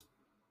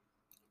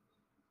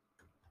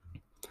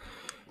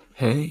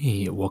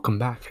Hey, welcome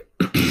back.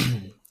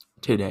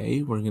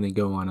 Today, we're going to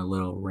go on a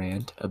little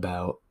rant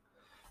about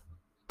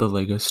the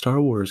Lego Star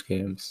Wars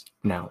games.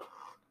 Now,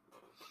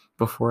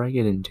 before I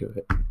get into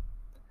it,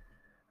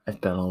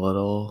 I've been a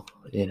little,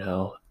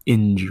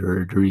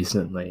 injured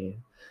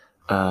recently.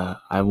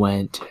 I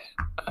went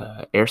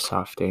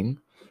airsofting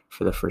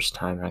for the first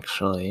time,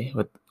 actually,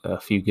 with a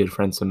few good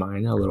friends of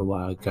mine a little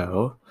while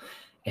ago,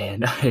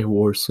 and I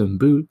wore some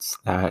boots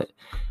that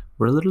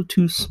were a little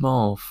too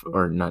small,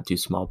 or not too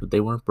small, but they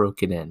weren't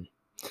broken in.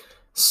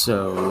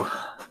 So,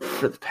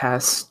 for the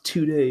past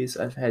 2 days,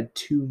 I've had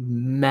two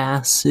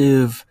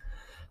massive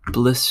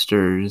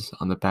blisters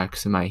on the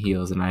backs of my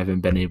heels, and I haven't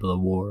been able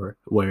to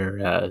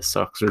wear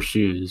socks or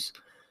shoes,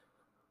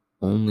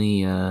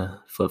 only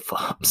flip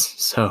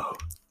flops. So,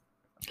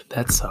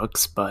 that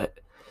sucks, but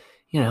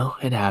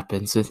it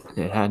happens. It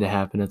had to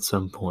happen at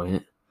some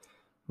point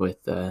with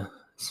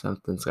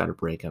something's got to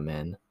break them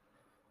in.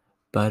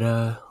 But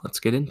let's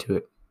get into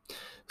it.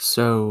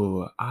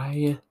 So,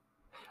 I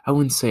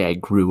wouldn't say I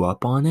grew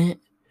up on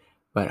it,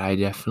 but I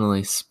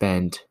definitely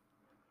spent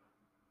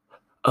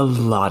a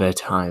lot of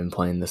time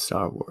playing the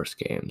Star Wars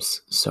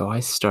games. So I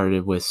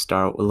started with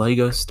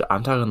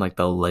I'm talking like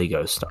the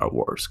Lego Star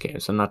Wars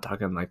games. I'm not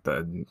talking like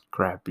the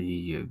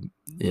crappy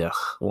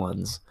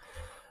ones.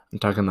 I'm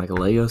talking like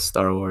Lego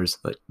Star Wars,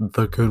 like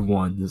the good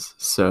ones.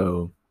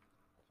 So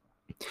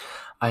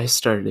I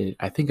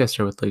think I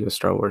started with Lego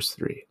Star Wars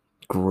 3.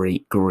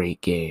 Great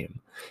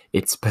game.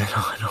 It's been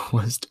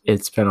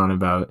on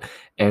about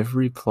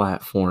every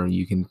platform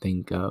you can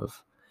think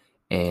of.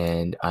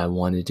 And I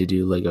wanted to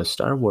do Lego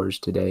Star Wars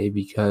today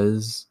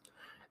because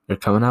they're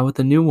coming out with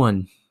a new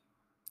one.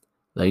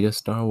 Lego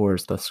Star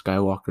Wars, The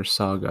Skywalker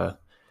Saga,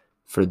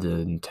 for the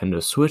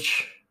Nintendo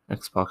Switch,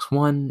 Xbox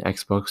One,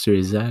 Xbox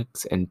Series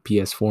X, and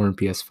PS4 and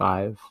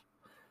PS5.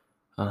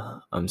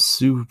 I'm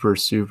super,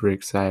 super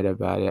excited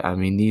about it. I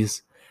mean,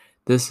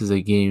 this is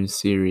a game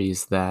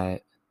series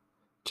that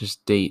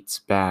just dates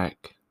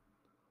back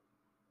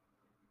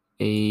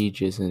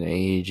ages and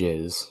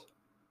ages.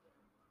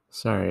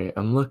 Sorry,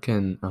 I'm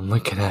looking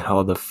at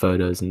all the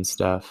photos and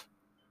stuff.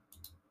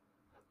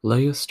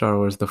 Lego Star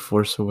Wars The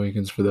Force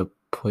Awakens for the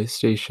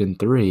PlayStation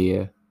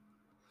 3.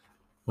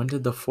 When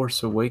did The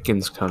Force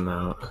Awakens come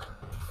out?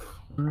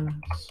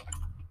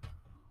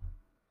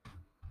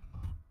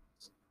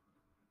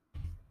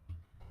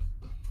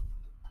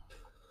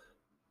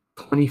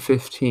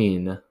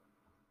 2015.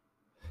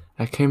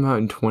 That came out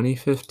in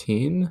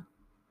 2015?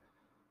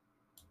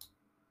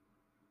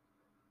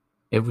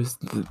 It was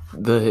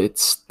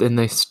and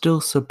they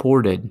still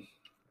supported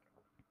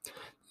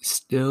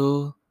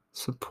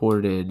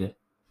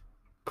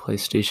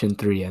PlayStation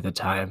 3 at the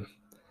time.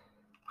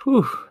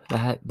 Whew,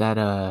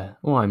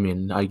 well, I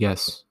mean, I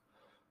guess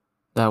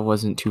that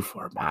wasn't too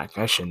far back.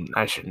 I shouldn't,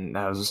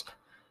 that was,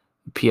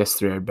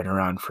 PS3 had been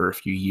around for a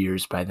few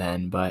years by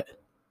then, but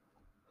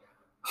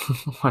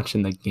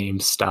watching the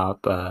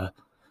GameStop,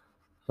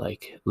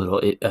 like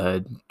little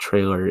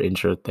trailer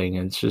intro thing,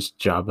 and it's just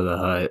Jabba the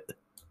Hutt,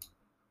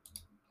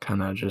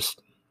 kind of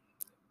just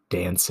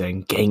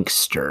dancing,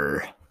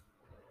 gangster,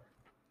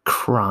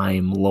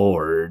 crime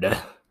lord,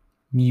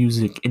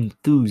 music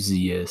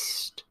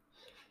enthusiast.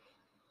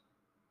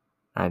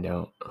 I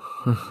don't.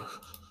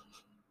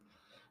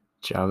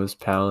 Jabba's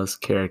Palace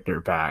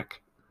character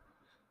back.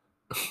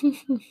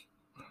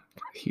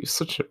 He was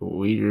such a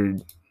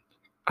weird.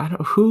 I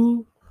don't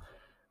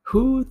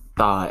who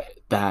thought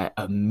that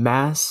a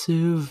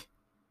massive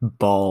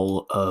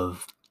ball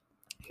of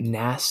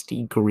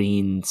nasty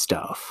green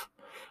stuff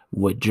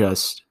would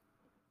just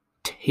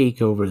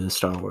take over the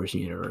Star Wars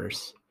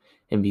universe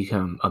and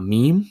become a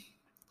meme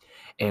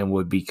and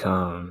would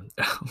become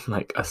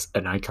like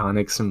an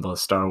iconic symbol of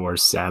Star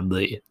Wars.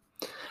 Sadly,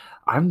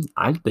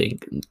 I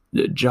think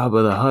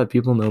Jabba the Hutt.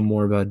 People know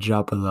more about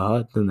Jabba the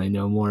Hutt than they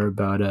know more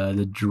about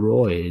the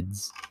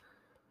droids.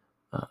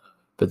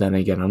 But then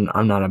again,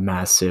 I'm not a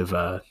massive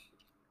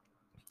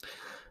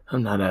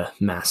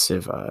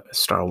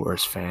Star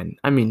Wars fan.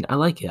 I mean, I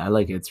like it.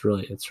 It's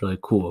really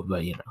cool.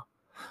 But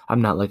I'm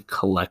not like a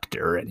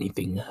collector or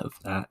anything of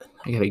that.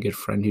 I got a good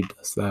friend who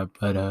does that,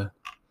 but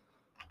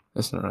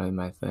that's not really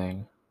my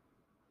thing.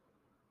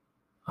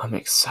 I'm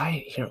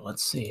excited. Here,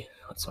 let's see.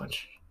 Let's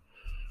watch.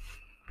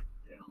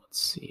 Let's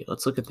see.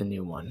 Let's look at the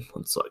new one.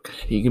 Let's look.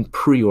 You can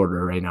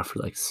pre-order right now for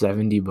like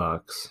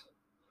 $70.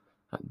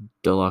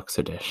 Deluxe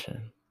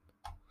edition.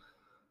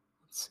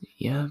 Let's see.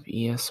 Yep,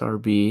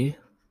 ESRB.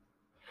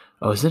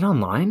 Oh, is it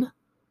online?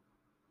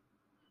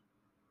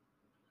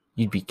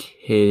 You'd be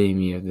kidding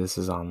me if this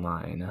is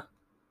online.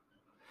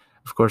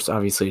 Of course,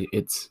 obviously,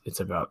 it's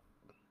about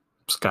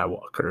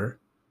Skywalker.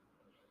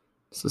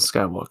 It's the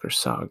Skywalker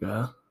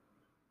saga.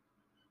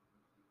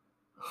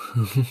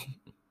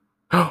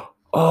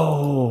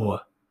 Oh!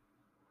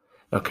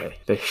 Okay,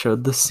 they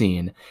showed the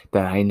scene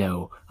that I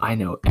know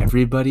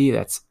everybody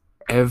that's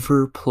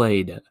ever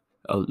played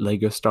a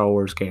Lego Star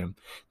Wars game.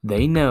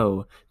 They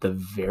know the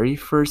very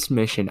first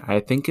mission. I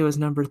think it was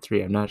number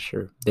 3. I'm not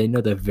sure. They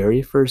know the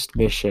very first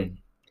mission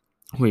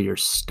where you're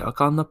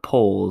stuck on the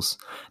poles.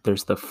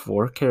 There's the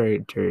 4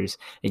 characters,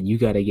 and you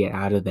got to get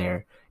out of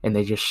there. And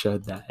they just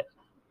showed that.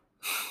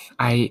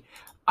 I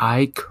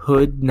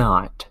could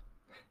not,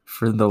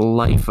 for the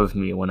life of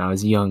me, when I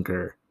was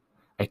younger,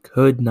 I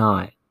could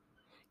not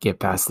get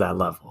past that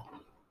level.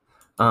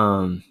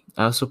 I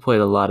also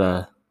played a lot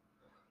of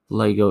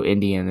Lego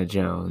Indiana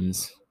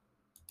Jones.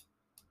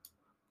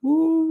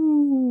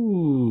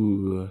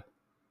 Ooh.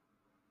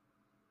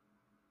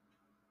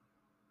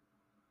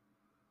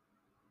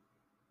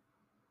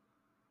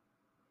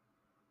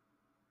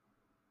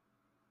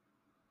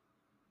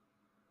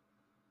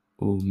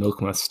 Ooh,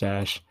 milk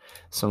mustache.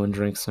 Someone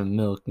drank some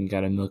milk and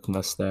got a milk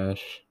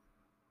mustache.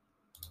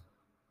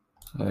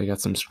 I got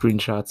some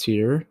screenshots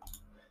here.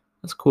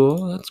 That's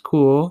cool. That's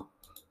cool.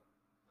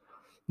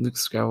 Luke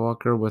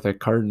Skywalker with a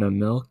carton of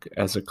milk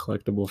as a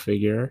collectible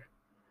figure.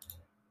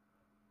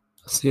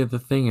 See, the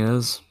thing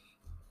is,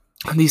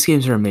 these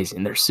games are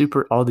amazing. They're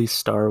super. All these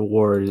Star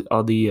Wars,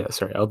 all the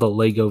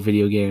Lego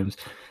video games,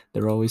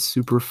 they're always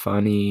super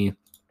funny.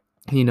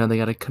 You know, they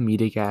got a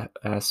comedic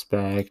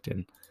aspect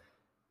and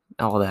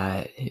all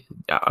that.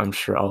 I'm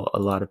sure a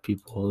lot of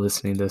people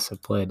listening to this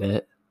have played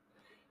it,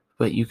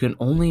 but you can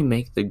only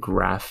make the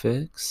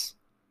graphics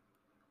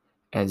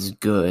as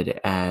good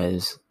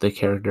as the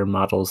character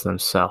models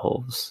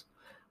themselves,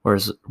 or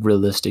as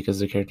realistic as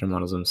the character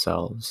models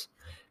themselves,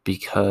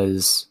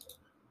 because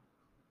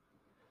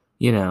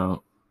you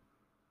know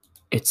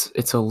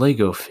it's a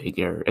Lego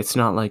figure. It's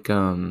not like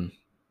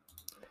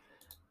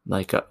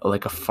like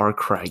a Far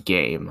Cry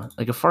game.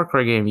 Like a Far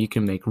Cry game, you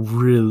can make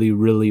really,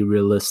 really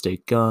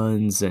realistic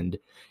guns and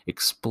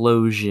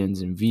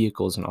explosions and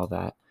vehicles and all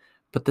that.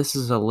 But this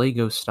is a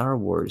Lego Star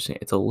Wars.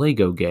 It's a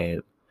Lego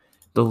game.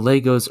 The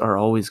Legos are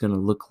always going to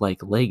look like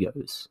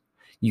Legos.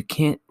 You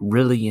can't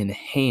really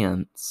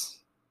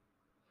enhance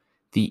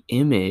the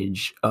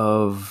image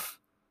of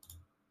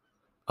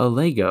a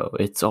Lego.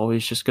 It's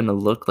always just going to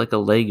look like a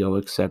Lego,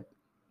 except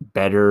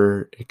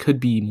better. It could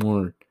be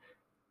more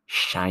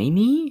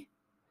shiny.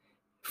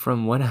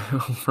 From what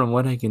from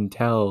what I can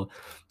tell,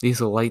 these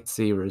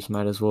lightsabers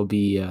might as well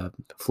be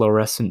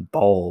fluorescent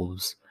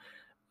bulbs,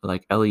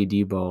 like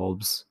LED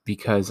bulbs.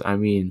 Because I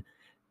mean,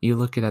 you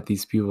looking at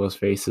these people's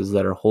faces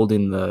that are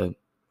holding the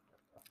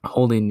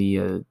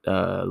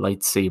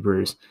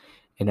lightsabers,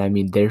 and I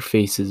mean their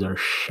faces are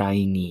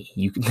shiny.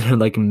 They're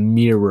like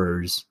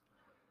mirrors.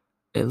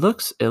 It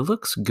looks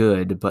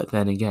good, but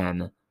then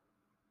again,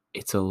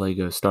 it's a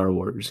Lego Star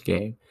Wars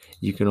game.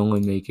 You can only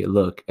make it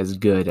look as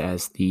good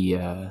as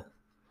the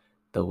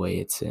way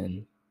it's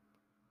in.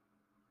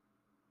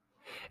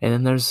 And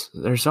then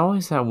there's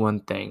always that one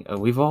thing.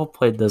 We've all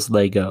played the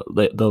Lego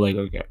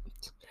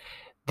games.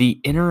 The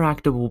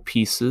interactable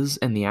pieces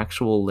and the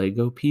actual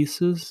Lego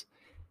pieces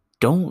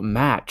don't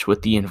match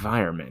with the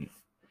environment.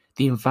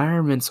 The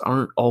environments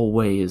aren't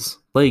always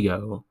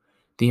Lego.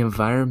 The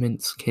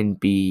environments can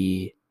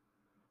be,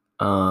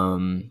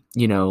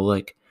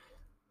 like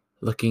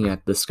looking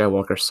at the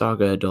Skywalker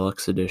Saga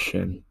Deluxe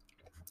Edition.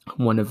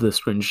 One of the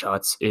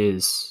screenshots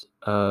is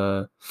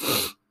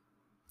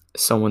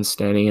someone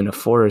standing in a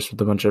forest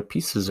with a bunch of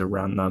pieces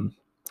around them,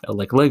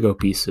 like Lego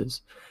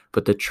pieces.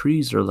 But the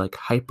trees are like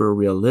hyper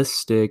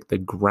realistic. The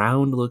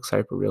ground looks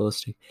hyper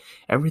realistic.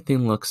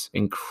 Everything looks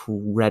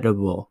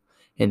incredible.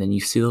 And then you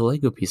see the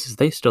Lego pieces.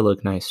 They still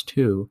look nice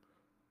too.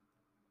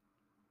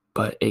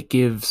 But it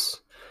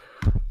gives,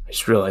 I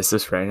just realized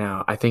this right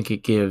now. I think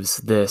it gives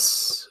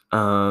this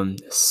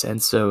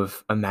sense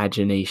of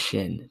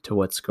imagination to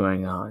what's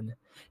going on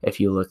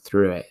if you look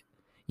through it.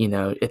 You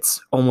know,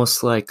 it's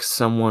almost like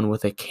someone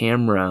with a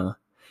camera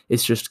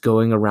is just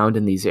going around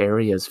in these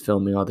areas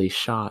filming all these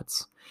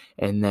shots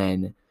and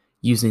then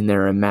using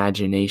their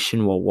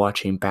imagination while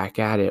watching back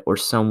at it, or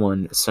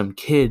some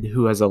kid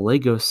who has a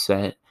Lego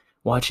set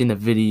watching the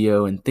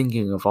video and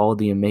thinking of all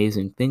the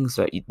amazing things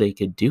that they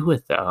could do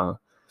with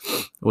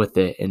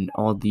it and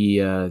all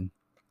the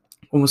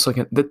almost like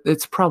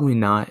it's probably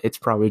not. It's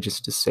probably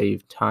just to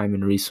save time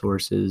and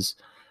resources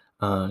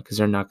because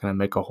they're not going to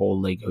make a whole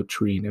Lego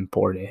tree and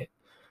import it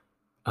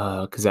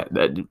because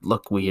that'd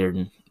look weird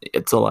and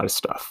it's a lot of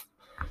stuff.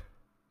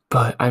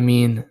 But I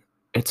mean,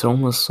 it's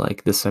almost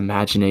like this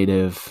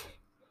imaginative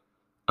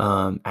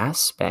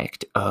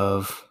aspect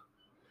of,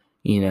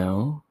 you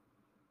know,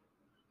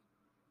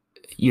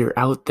 you're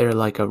out there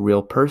like a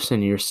real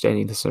person. You're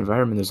standing in this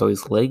environment. There's all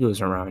these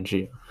Legos around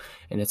you,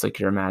 and it's like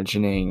you're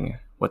imagining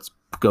what's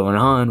going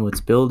on,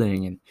 what's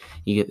building, and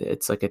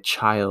it's like a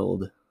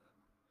childlike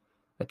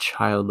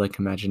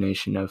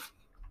imagination of,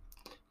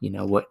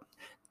 what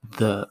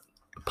the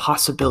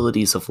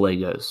possibilities of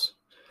Legos.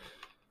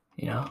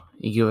 You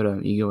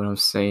get what I'm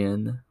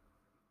saying?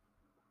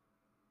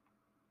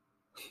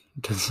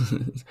 Does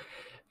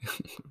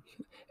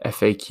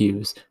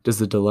FAQs. Does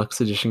the deluxe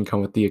edition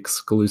come with the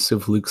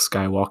exclusive Luke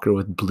Skywalker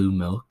with blue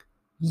milk?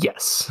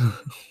 Yes.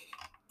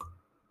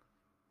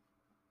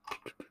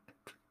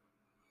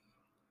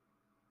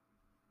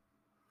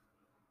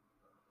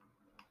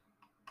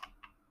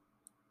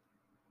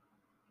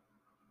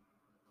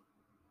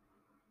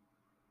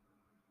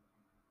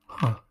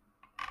 Huh.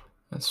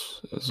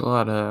 There's a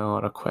lot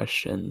of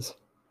questions.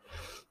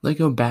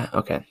 Lego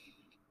Batman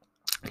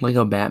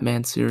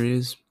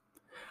series.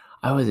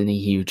 I wasn't a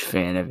huge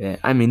fan of it.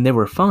 I mean, they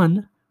were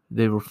fun.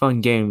 They were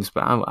fun games,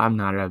 but I'm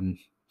not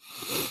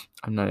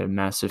a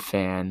massive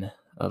fan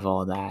of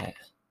all that.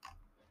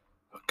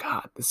 Oh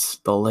God,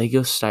 the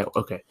Lego style.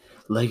 Okay,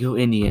 Lego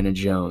Indiana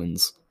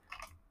Jones.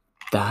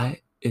 That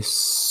is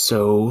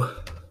so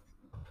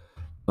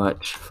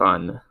much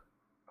fun.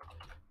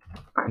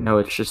 I know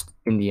it's just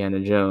Indiana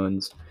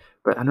Jones,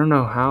 but I don't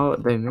know how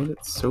they made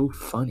it so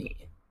funny.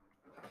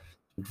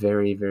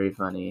 Very, very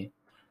funny.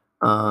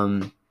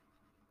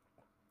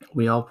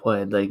 We all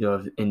played Lego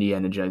of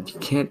Indiana Jones. You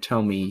can't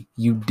tell me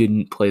you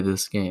didn't play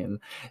this game.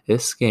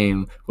 This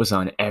game was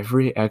on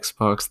every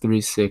Xbox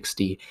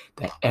 360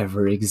 that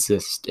ever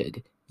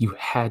existed. You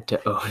had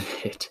to own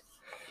it.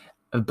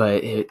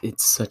 But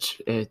it's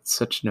such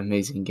an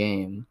amazing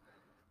game.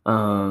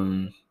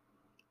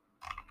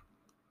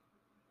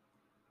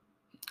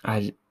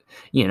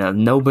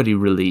 Nobody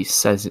really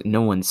says it.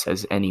 No one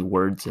says any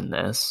words in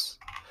this.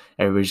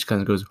 Everybody just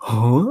kind of goes,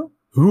 huh?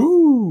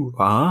 Ooh,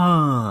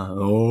 ah,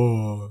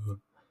 oh.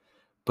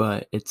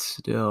 But it's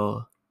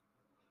still,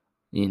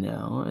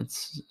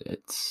 it's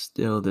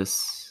still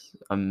this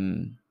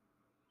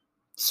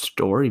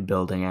story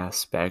building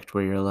aspect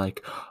where you're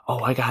like,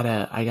 oh, I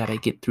gotta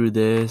get through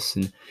this,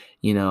 and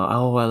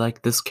oh, I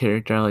like this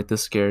character, I like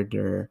this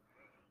character.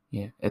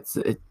 Yeah,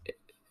 it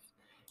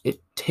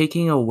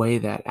taking away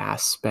that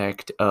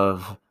aspect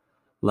of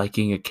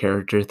liking a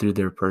character through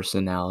their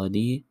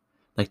personality,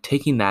 like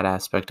taking that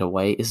aspect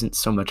away isn't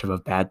so much of a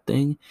bad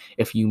thing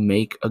if you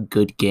make a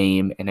good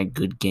game and a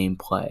good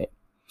gameplay.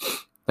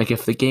 Like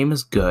if the game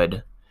is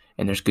good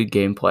and there's good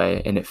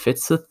gameplay and it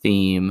fits the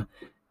theme,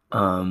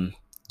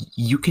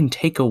 you can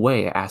take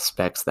away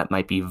aspects that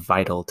might be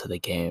vital to the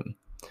game.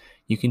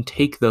 You can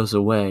take those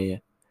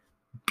away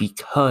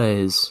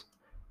because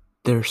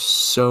there's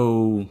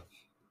so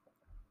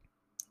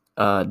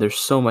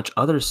much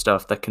other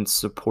stuff that can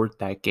support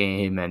that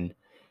game and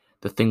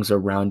the things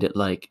around it.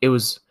 Like it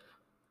was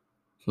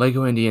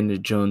Lego Indiana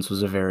Jones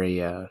was a very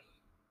how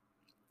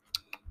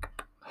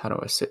do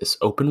I say this,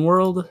 open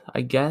world,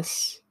 I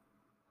guess.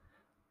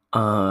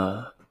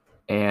 And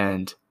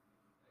it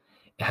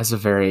has a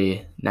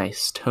very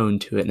nice tone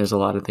to it, and there's a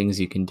lot of things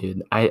you can do.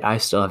 I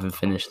still haven't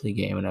finished the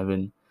game, and I've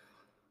been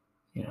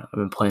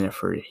playing it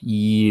for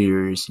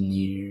years and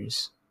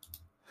years.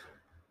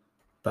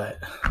 But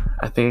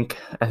I think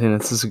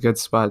this is a good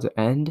spot to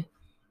end.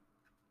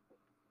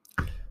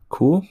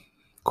 Cool.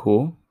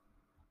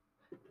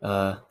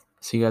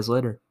 See you guys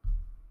later.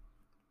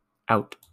 Out.